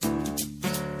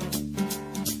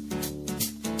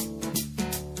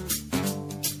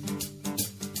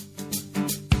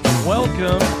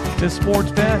Welcome to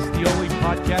Sports Fest, the only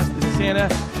podcast that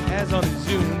Santa has on his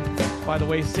Zoom. By the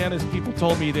way, Santa's people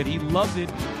told me that he loves it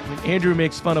when Andrew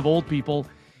makes fun of old people.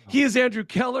 He is Andrew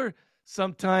Keller,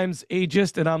 sometimes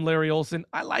ageist, and I'm Larry Olson.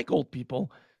 I like old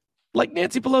people, like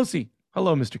Nancy Pelosi.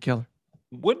 Hello, Mr. Keller.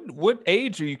 What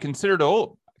age are you considered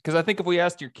old? Because I think if we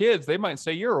asked your kids, they might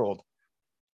say you're old.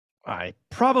 I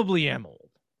probably am old.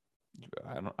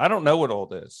 I don't know what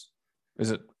old is.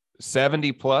 Is it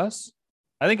 70 plus?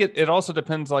 I think it also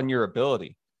depends on your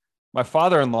ability. My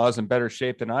father-in-law is in better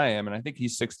shape than I am, and I think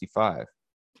he's 65.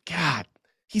 God,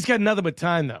 he's got nothing but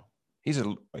time, though. He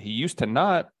used to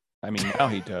not. I mean, now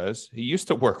he does. He used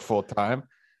to work full time.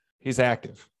 He's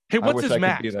active. Hey, what's his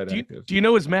max? Do you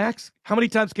know his max? How many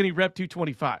times can he rep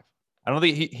 225? I don't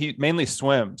think he mainly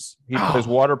swims. He plays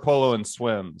water polo and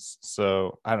swims.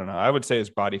 So I don't know. I would say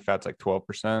his body fat's like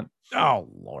 12%. Oh,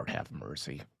 Lord have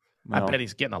mercy. No. I bet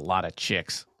he's getting a lot of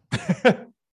chicks.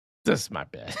 This is my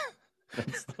bet.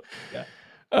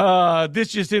 Yeah. This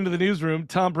just into the newsroom.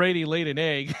 Tom Brady laid an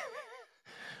egg.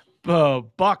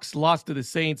 Bucks lost to the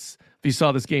Saints. If you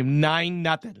saw this game,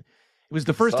 9-0. It was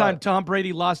the first time Tom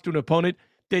Brady lost to an opponent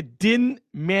that didn't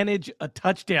manage a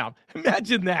touchdown.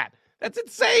 Imagine that. That's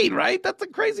insane, right? That's a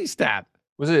crazy stat.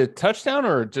 Was it a touchdown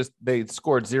or just they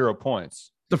scored 0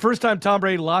 points? The first time Tom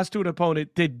Brady lost to an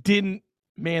opponent that didn't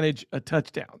manage a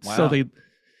touchdown. Wow. So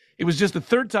it was just the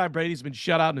third time Brady's been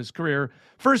shut out in his career.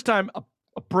 First time a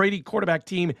Brady quarterback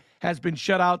team has been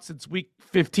shut out since week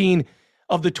 15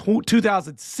 of the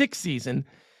 2006 season.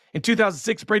 In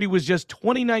 2006, Brady was just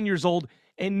 29 years old,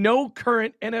 and no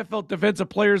current NFL defensive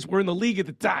players were in the league at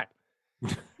the time.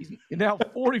 He's now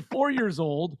 44 years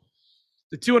old.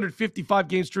 The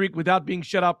 255-game streak without being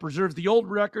shut out preserves the old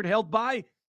record held by,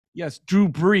 Drew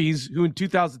Brees, who in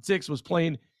 2006 was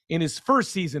playing in his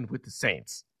first season with the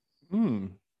Saints.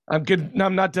 I'm good. No,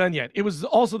 I'm not done yet. It was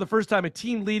also the first time a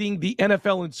team leading the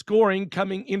NFL in scoring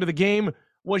coming into the game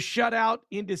was shut out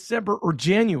in December or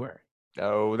January.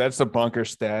 Oh, that's a bunker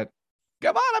stat.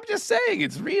 Come on, I'm just saying.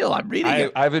 It's real. I'm reading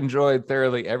it. I've enjoyed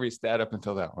thoroughly every stat up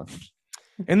until that one.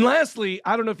 And lastly,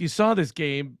 I don't know if you saw this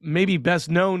game, maybe best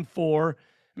known for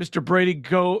Mr. Brady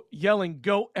yelling,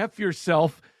 "Go F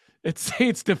yourself," at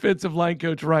Saints defensive line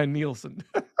coach Ryan Nielsen.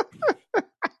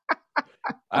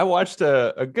 I watched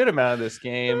a good amount of this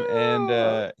game,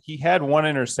 and he had one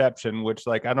interception, which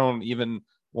I don't even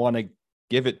want to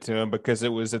give it to him because it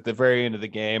was at the very end of the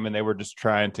game, and they were just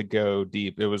trying to go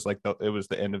deep. It was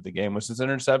the end of the game was his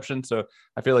interception. So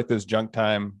I feel like those junk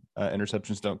time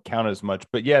interceptions don't count as much.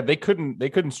 But yeah, they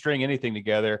couldn't string anything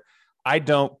together. I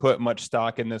don't put much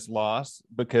stock in this loss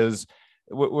because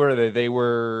what were they? They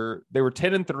were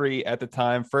 10-3 at the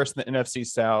time, first in the NFC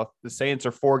South. The Saints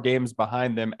are 4 games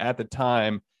behind them at the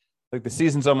time. The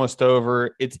season's almost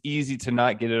over. It's easy to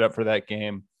not get it up for that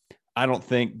game. I don't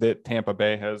think that Tampa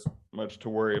Bay has much to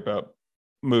worry about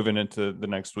moving into the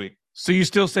next week. So you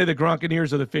still say the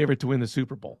Gronkaneers are the favorite to win the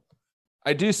Super Bowl?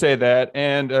 I do say that.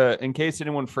 And in case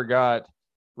anyone forgot,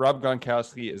 Rob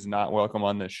Gronkowski is not welcome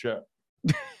on this show.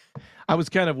 I was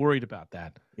kind of worried about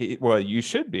that. Well, you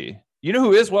should be. You know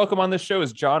who is welcome on this show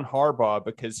is John Harbaugh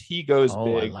because he goes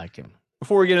big. I like him.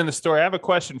 Before we get into the story, I have a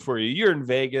question for you. You're in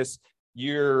Vegas.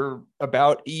 You're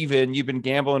about even. You've been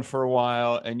gambling for a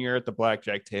while, and you're at the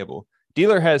blackjack table. You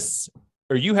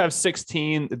have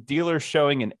 16. The dealer's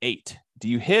showing an 8. Do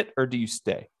you hit or do you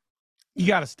stay? You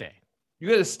got to stay. You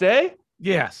got to stay?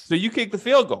 Yes. So you kick the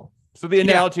field goal. So the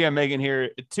analogy I'm making here,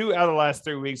 2 out of the last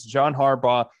 3 weeks, John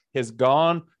Harbaugh has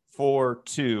gone for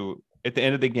 2 at the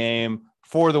end of the game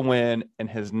for the win and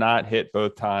has not hit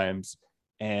both times.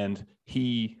 And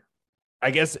I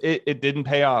guess it didn't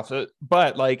pay off.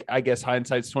 But I guess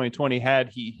hindsight's 2020 had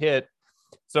he hit.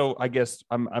 So I guess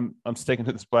I'm sticking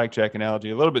to this blackjack analogy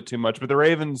a little bit too much, but the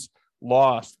Ravens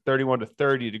lost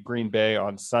 31-30 to Green Bay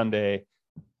on Sunday.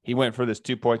 He went for this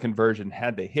 2-point conversion.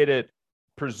 Had they hit it,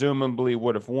 presumably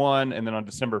would have won. And then on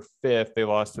December 5th, they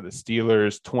lost to the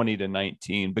Steelers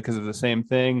 20-19 because of the same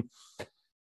thing.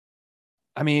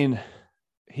 I mean,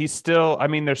 they're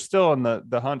still in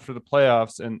the hunt for the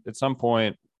playoffs. And at some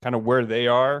point, kind of where they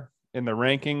are in the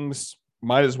rankings,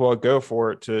 might as well go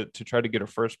for it to try to get a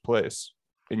first place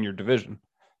in your division.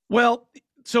 Well,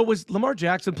 so was Lamar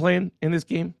Jackson playing in this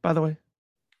game, by the way?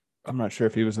 I'm not sure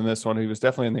if he was in this one. He was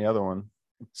definitely in the other one.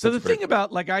 So the thing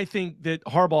about, I think that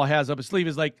Harbaugh has up his sleeve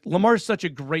is, Lamar's such a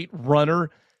great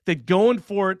runner that going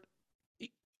for it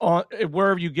on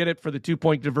wherever you get it for the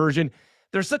 2-point conversion,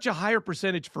 there's such a higher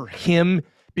percentage for him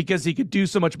because he could do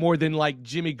so much more than,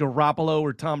 Jimmy Garoppolo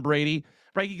or Tom Brady,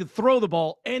 right? He can throw the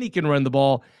ball and he can run the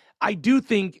ball. I do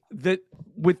think that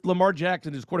with Lamar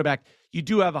Jackson as quarterback, you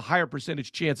do have a higher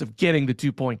percentage chance of getting the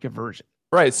 2-point conversion.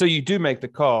 Right. So you do make the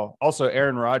call. Also,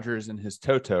 Aaron Rodgers and his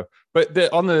Toto. But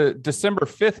on the December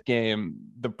 5th game,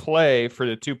 the play for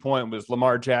the 2-point was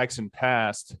Lamar Jackson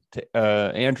passed to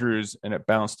Andrews and it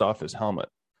bounced off his helmet.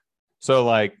 So,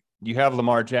 like, you have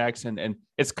Lamar Jackson, and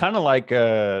it's kind of like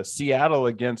Seattle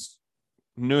against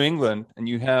New England, and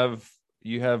you have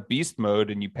beast mode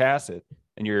and you pass it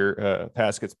and your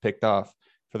pass gets picked off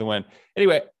for the win.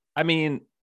 Anyway, I mean,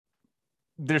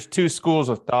 there's two schools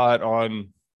of thought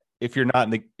on if you're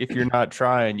not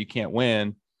trying, you can't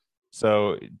win.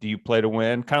 So do you play to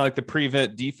win? Kind of like the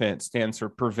prevent defense stands for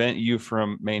prevent you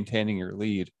from maintaining your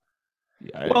lead.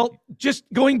 Well, just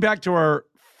going back to our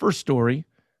first story,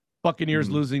 Buccaneers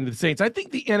losing to the Saints. I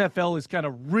think the NFL is kind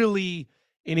of really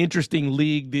an interesting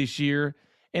league this year.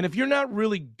 And if you're not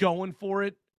really going for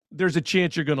it, there's a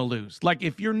chance you're going to lose. Like,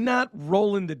 if you're not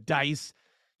rolling the dice,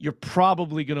 you're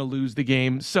probably going to lose the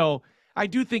game. So I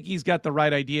do think he's got the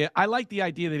right idea. I like the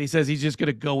idea that he says he's just going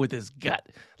to go with his gut.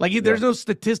 Like, there's no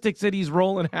statistics that he's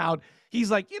rolling out.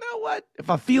 He's like, you know what? If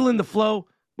I'm feeling the flow,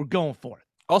 we're going for it.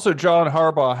 Also, John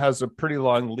Harbaugh has a pretty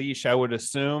long leash, I would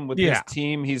assume, with his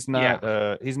team. He's not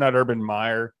Urban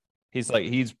Meyer.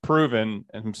 He's proven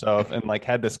himself, and like,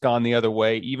 had this gone the other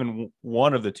way, even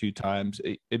one of the two times,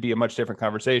 it'd be a much different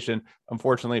conversation.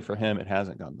 Unfortunately for him, it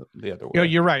hasn't gone the other way. You know,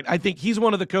 you're right. I think he's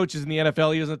one of the coaches in the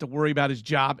NFL. He doesn't have to worry about his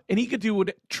job, and he could do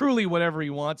truly whatever he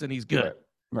wants, and he's good.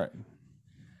 Right.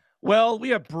 Well, we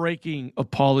have breaking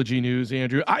apology news,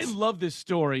 Andrew. I love this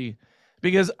story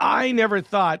because I never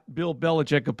thought Bill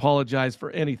Belichick apologized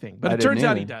for anything, but it turns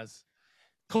out he does.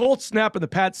 Colts snapping the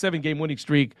Pats 7-game winning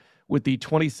streak with the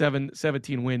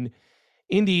 27-17 win.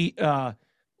 Indy,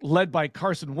 led by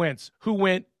Carson Wentz, who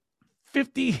went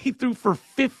 50, he threw for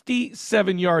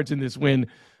 57 yards in this win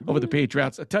over the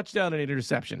Patriots, a touchdown and an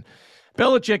interception.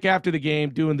 Belichick, after the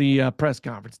game, doing the press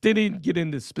conference, didn't get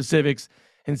into specifics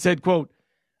and said, quote,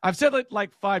 "I've said it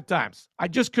like 5 times. I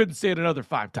just couldn't say it another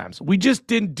 5 times. We just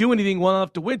didn't do anything well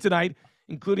enough to win tonight,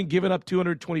 including giving up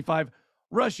 225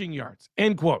 rushing yards,"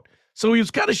 end quote. So he was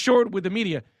kind of short with the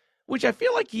media, which I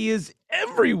feel like he is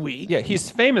every week. Yeah,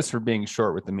 he's famous for being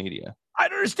short with the media. I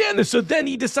don't understand this. So then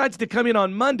he decides to come in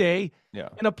on Monday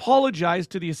and apologize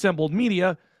to the assembled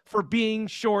media for being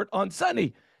short on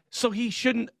Sunday. So he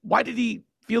shouldn't. Why did he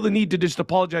feel the need to just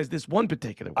apologize this one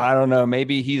particular way? I don't know.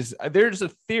 Maybe there's a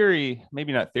theory,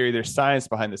 maybe not theory, there's science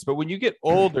behind this. But when you get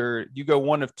older, you go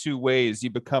one of two ways. You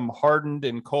become hardened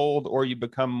and cold, or you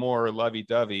become more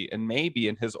lovey-dovey. And maybe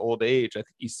in his old age, I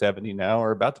think he's 70 now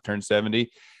or about to turn 70,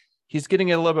 he's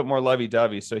getting a little bit more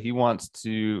lovey-dovey, so he wants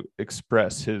to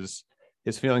express his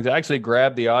feelings. I actually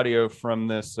grabbed the audio from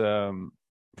this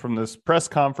press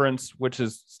conference, which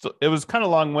it was kind of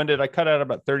long-winded. I cut out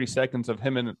about 30 seconds of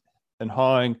him and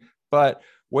hawing, but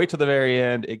wait till the very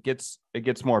end. It gets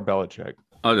more Belichick.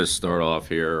 I'll just start off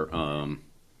here.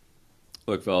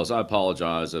 Look, fellas, I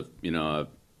apologize if it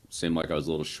seemed like I was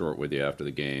a little short with you after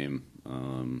the game.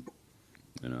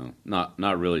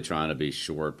 Not really trying to be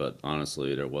short, but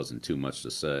honestly, there wasn't too much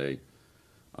to say.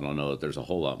 I don't know that there's a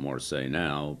whole lot more to say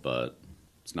now, but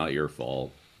it's not your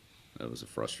fault. It was a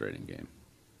frustrating game.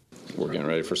 We're getting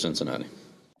ready for Cincinnati.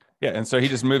 Yeah, and so he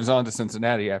just moves on to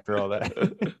Cincinnati after all that.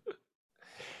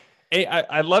 Hey,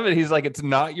 I love it. He's like, it's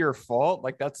not your fault.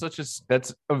 Like, that's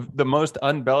the most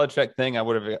un-Belichick thing I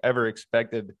would have ever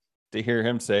expected to hear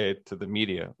him say to the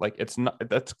media. Like,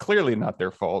 that's clearly not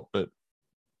their fault, but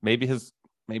maybe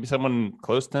someone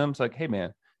close to him is like, hey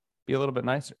man, be a little bit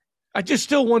nicer. I just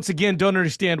still, once again, don't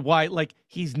understand why, like,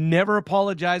 he's never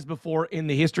apologized before in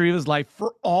the history of his life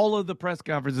for all of the press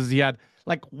conferences he had.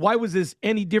 Like, why was this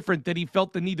any different that he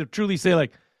felt the need to truly say,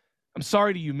 like, I'm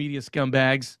sorry to you media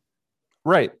scumbags?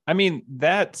 Right. I mean,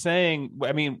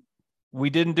 we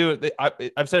didn't do it.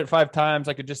 I've said it 5 times.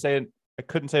 I could just say it. I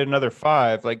couldn't say it another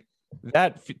 5. Like,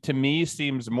 that to me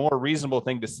seems more reasonable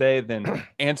thing to say than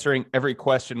answering every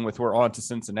question with "we're on to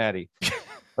Cincinnati."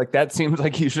 Like, that seems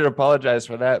like you should apologize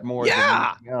for that more than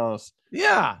anything else.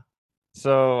 Yeah.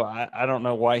 So I don't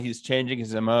know why he's changing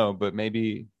his MO, but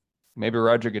maybe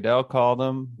Roger Goodell called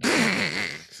him.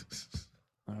 I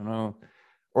don't know.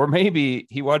 Or maybe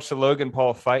he watched the Logan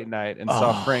Paul fight night and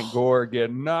saw Frank Gore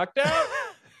get knocked out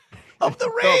of the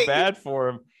ring. Felt bad for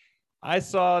him. I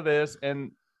saw this,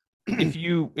 and if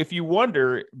you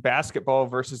wonder basketball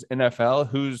versus NFL,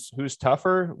 who's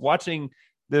tougher, watching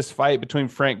this fight between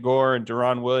Frank Gore and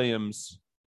Deron Williams,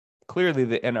 clearly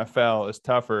the NFL is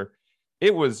tougher.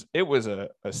 It was a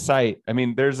sight. I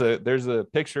mean, there's a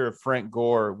picture of Frank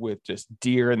Gore with just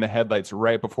deer in the headlights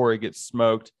right before he gets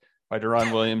smoked by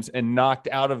Deron Williams and knocked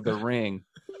out of the ring.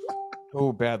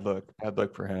 Oh, bad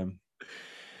look for him.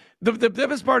 The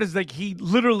best part is like he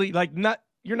literally like not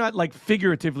you're not like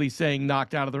figuratively saying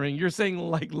knocked out of the ring. You're saying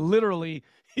like literally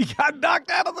he got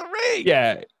knocked out of the ring.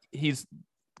 Yeah, he's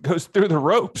goes through the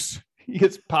ropes. He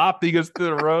gets popped. He goes through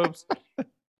the ropes.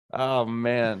 Oh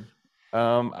man.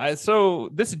 So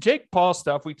this Jake Paul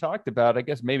stuff we talked about, I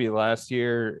guess maybe last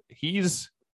year.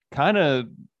 He's kind of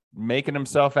making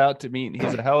himself out to mean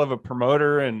he's a hell of a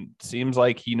promoter and seems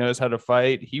like he knows how to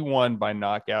fight. He won by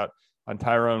knockout on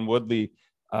Tyrone Woodley,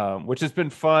 which has been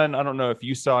fun. I don't know if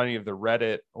you saw any of the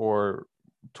Reddit or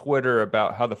Twitter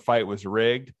about how the fight was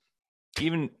rigged.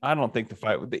 Even I don't think the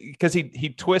fight, because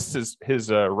he twists his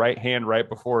right hand right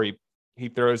before he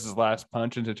throws his last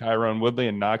punch into Tyrone Woodley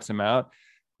and knocks him out.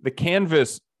 The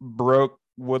canvas broke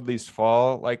Woodley's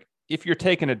fall. Like if you're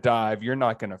taking a dive, you're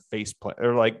not going to face plant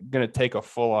or like going to take a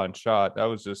full on shot. That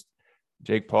was just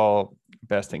Jake Paul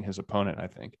besting his opponent, I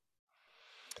think.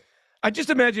 I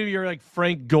just imagine you're like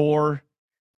Frank Gore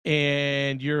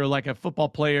and you're like a football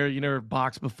player, you never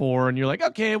boxed before, and you're like,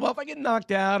 okay, well, if I get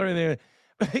knocked out or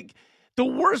like the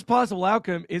worst possible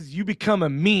outcome is you become a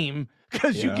meme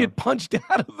because you get punched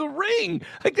out of the ring.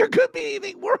 Like there could be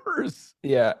anything worse.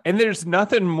 Yeah. And there's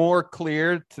nothing more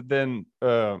clear than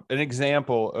an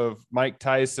example of Mike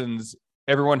Tyson's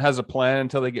everyone has a plan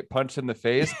until they get punched in the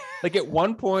face. Like at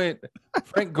one point,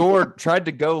 Frank Gore tried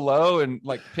to go low and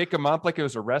like pick him up like it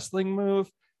was a wrestling move.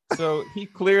 So he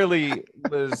clearly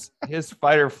was his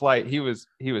fight or flight. He was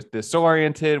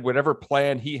disoriented. Whatever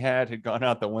plan he had gone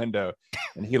out the window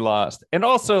and he lost. And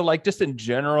also like just in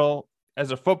general,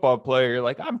 as a football player, you're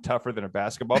like, I'm tougher than a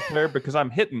basketball player because I'm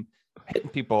hitting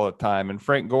people all the time. And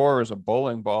Frank Gore is a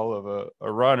bowling ball of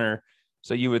a runner.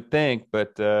 So you would think,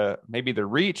 but maybe the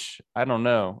reach, I don't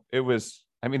know.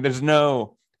 There's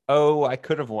no, I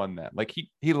could have won that. Like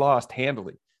he lost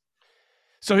handily.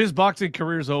 So his boxing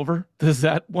career is over. Is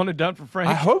that one and done for Frank?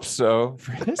 I hope so,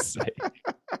 for his sake.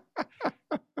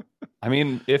 I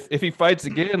mean, if he fights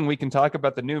again, we can talk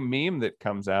about the new meme that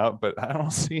comes out, but I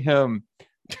don't see him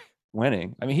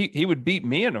winning. I mean, he would beat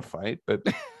me in a fight, but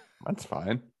that's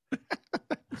fine.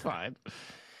 Fine.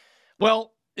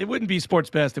 Well, it wouldn't be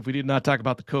Sports Best if we did not talk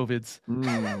about the COVIDs.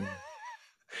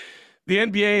 The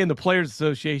NBA and the Players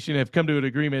Association have come to an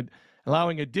agreement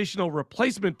allowing additional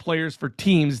replacement players for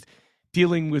teams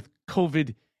dealing with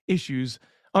COVID issues.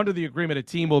 Under the agreement, a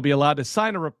team will be allowed to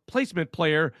sign a replacement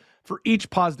player for each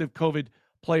positive COVID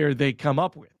player they come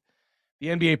up with. The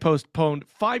NBA postponed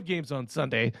 5 games on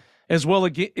Sunday, as well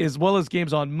as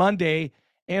games on Monday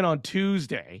and on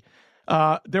Tuesday.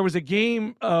 There was a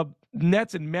game of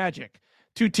Nets and Magic.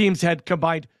 2 teams had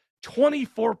combined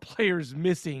 24 players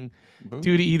missing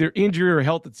due to either injury or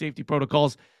health and safety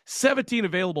protocols. 17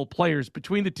 available players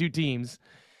between the 2 teams.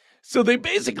 So they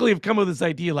basically have come up with this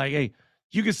idea like, hey,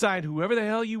 you can sign whoever the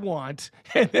hell you want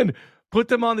and then put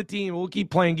them on the team and we'll keep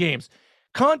playing games.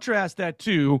 Contrast that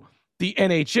to the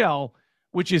NHL,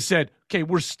 which has said, okay,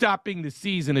 we're stopping the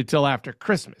season until after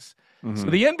Christmas. So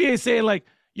the NBA is saying like,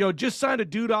 yo, just sign a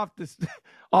dude off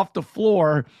the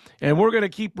floor and we're going to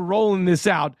keep rolling this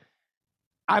out.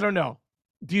 I don't know.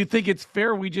 Do you think it's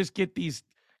fair we just get these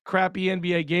crappy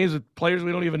NBA games with players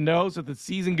we don't even know so the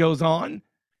season goes on?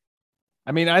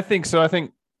 I mean, I think so. I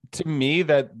think to me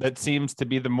that seems to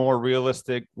be the more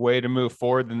realistic way to move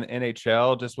forward than the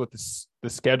NHL, just with the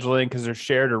scheduling, because there's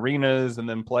shared arenas and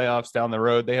then playoffs down the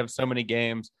road. They have so many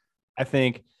games. I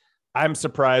think I'm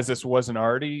surprised this wasn't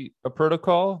already a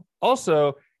protocol.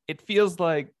 Also, it feels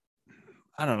like,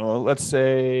 I don't know, let's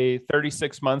say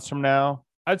 36 months from now,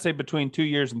 I'd say between 2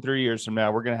 years and 3 years from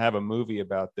now, we're going to have a movie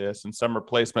about this and some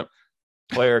replacement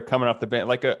player coming off the bench,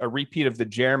 like a repeat of the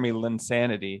Jeremy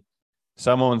Linsanity.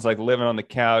 Someone's like living on the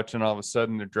couch and all of a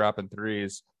sudden they're dropping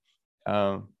threes. I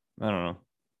don't know.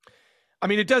 I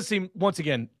mean, it does seem, once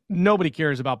again, nobody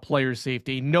cares about player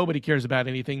safety. Nobody cares about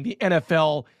anything. The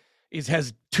NFL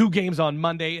has 2 games on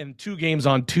Monday and 2 games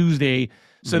on Tuesday.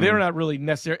 So they're not really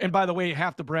necessary. And by the way,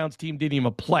 half the Browns team didn't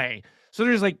even play. So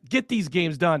there's like, get these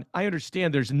games done. I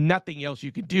understand there's nothing else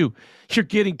you can do. You're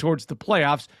getting towards the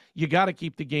playoffs. You got to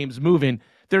keep the games moving.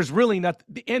 There's really not,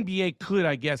 the NBA could,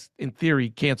 I guess, in theory,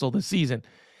 cancel the season.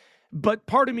 But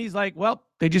part of me is like, well,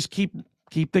 they just keep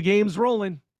the games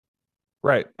rolling.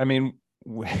 Right. I mean,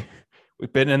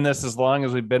 we've been in this as long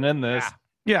as we've been in this.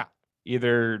 Yeah.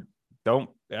 Either don't,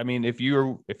 I mean, if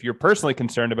you're personally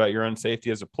concerned about your own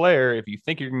safety as a player, if you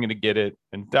think you're going to get it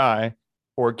and die,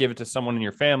 or give it to someone in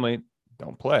your family,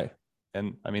 don't play.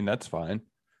 And I mean, that's fine.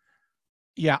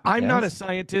 Yeah. I'm not a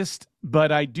scientist,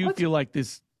 but I do feel like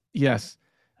this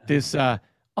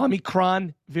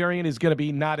Omicron variant is going to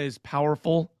be not as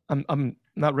powerful. I'm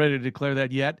not ready to declare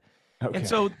that yet. Okay. And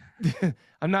so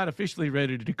I'm not officially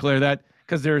ready to declare that.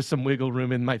 because there is some wiggle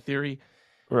room in my theory.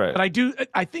 Right. But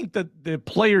I think that the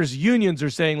players' unions are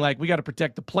saying, like, we got to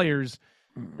protect the players.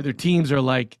 Their teams are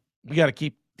like, we got to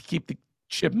keep the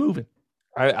ship moving.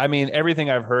 I mean, everything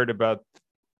I've heard about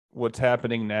what's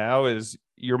happening now is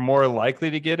you're more likely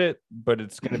to get it, but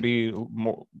it's going to be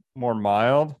more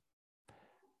mild.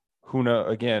 Who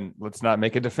knows? Again, let's not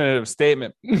make a definitive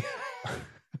statement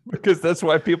because that's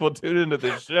why people tune into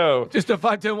this show. Just a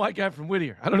 5'10" white guy from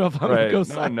Whittier. I don't know if I'm going to go.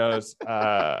 No one knows.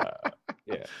 Yeah.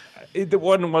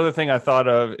 One other thing I thought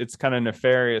of, it's kind of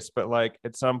nefarious, but like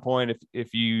at some point,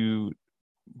 if you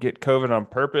get COVID on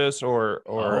purpose or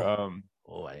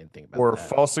I didn't think about that.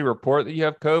 Falsely report that you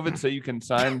have COVID so you can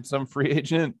sign some free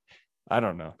agent. I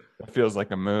don't know. It feels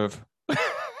like a move.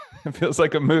 It feels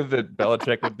like a move that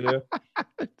Belichick would do.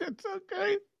 That's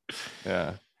okay.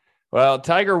 Yeah. Well,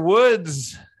 Tiger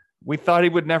Woods, we thought he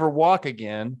would never walk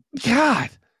again. God.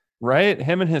 Right?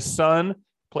 Him and his son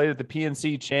played at the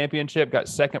PNC Championship, got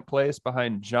second place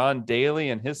behind John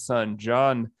Daly and his son,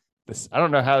 John. I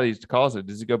don't know how he calls it.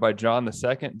 Does he go by John the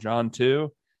Second, John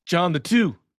 2? John the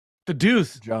 2. The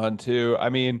Deuce. John 2. I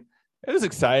mean, it was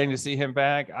exciting to see him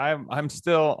back. I'm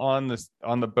still on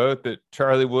the boat that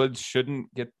Charlie Woods shouldn't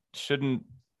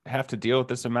have to deal with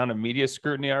this amount of media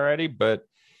scrutiny already. But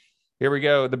here we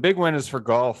go. The big win is for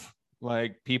golf.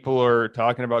 Like, people are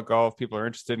talking about golf. People are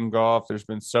interested in golf. There's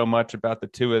been so much about the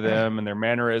two of them, and their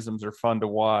mannerisms are fun to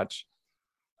watch.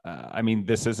 I mean,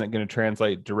 this isn't going to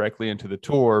translate directly into the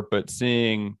tour, but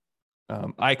seeing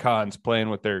icons playing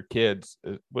with their kids,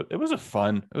 it was a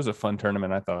fun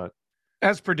tournament, I thought.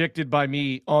 As predicted by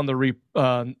me on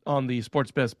the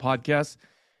Sports Best podcast,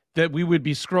 that we would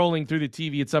be scrolling through the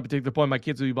TV at some particular point. My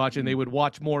kids would be watching. They would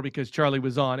watch more because Charlie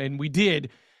was on, and we did.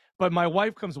 But my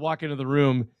wife comes walking into the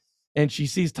room, and she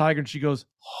sees Tiger, and she goes,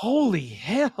 "Holy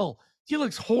hell, he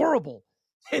looks horrible."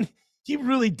 And he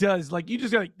really does. Like, you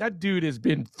just got that dude has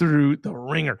been through the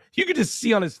ringer. You could just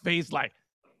see on his face, like,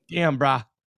 damn, brah.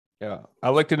 Yeah. I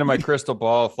looked into my crystal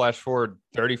ball, flash forward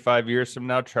 35 years from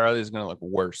now, Charlie is going to look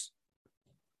worse.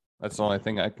 That's the only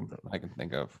thing I can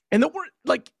think of. And the word,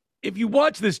 like, if you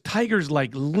watch this, Tiger's like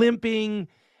limping,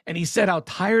 and he said how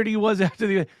tired he was after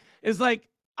the. It's like,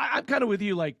 I'm kind of with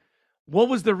you. Like, what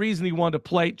was the reason he wanted to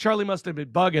play? Charlie must have been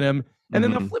bugging him. And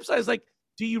then the flip side is like,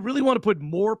 do you really want to put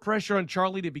more pressure on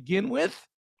Charlie to begin with?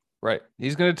 Right.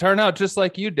 He's going to turn out just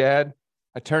like you, Dad.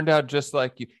 I turned out just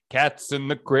like you. Cats in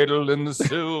the cradle and the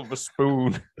silver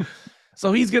spoon.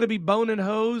 So he's going to be boning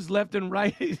hoes left and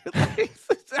right. Is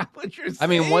that what you're saying? I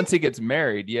mean, once he gets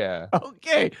married, yeah.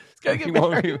 Okay. He's got to get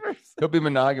married first. He'll be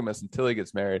monogamous until he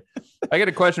gets married. I got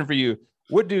a question for you.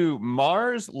 What do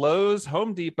Mars, Lowe's,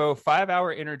 Home Depot, 5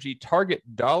 Hour Energy, Target,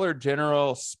 Dollar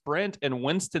General, Sprint, and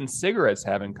Winston cigarettes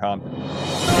have in common?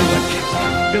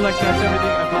 I feel like that's everything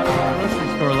I bought at the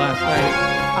grocery store last night.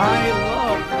 I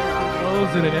love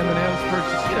Lowe's and an M&M's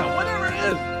purchase, whatever it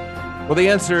is. Well, the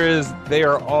answer is they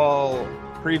are all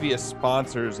previous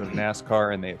sponsors of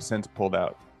NASCAR, and they have since pulled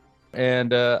out.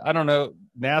 And I don't know,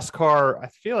 NASCAR, I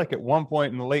feel like at one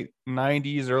point in the late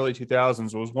 90s, early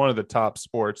 2000s, was one of the top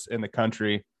sports in the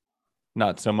country.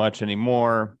 Not so much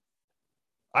anymore.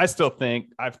 I still think,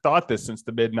 I've thought this since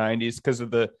the mid-90s because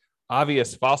of the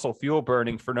obvious fossil fuel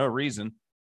burning for no reason.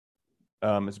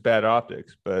 It's bad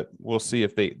optics, but we'll see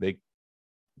if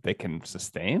they can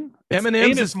sustain.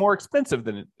 M&M's is more expensive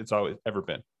than it's always ever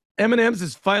been. M&M's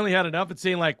has finally had enough. It's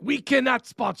saying, like, we cannot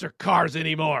sponsor cars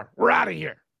anymore. We're out of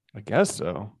here. I guess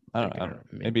so. I don't know.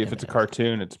 Maybe if it's a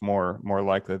cartoon, it's more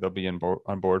likely they'll be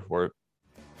on board for it.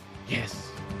 Yes.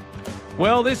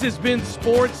 Well, this has been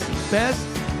Sports Best.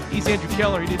 He's Andrew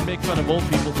Keller. He didn't make fun of old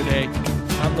people today.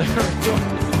 I'm Larry.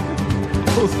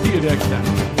 We'll see you next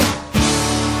time.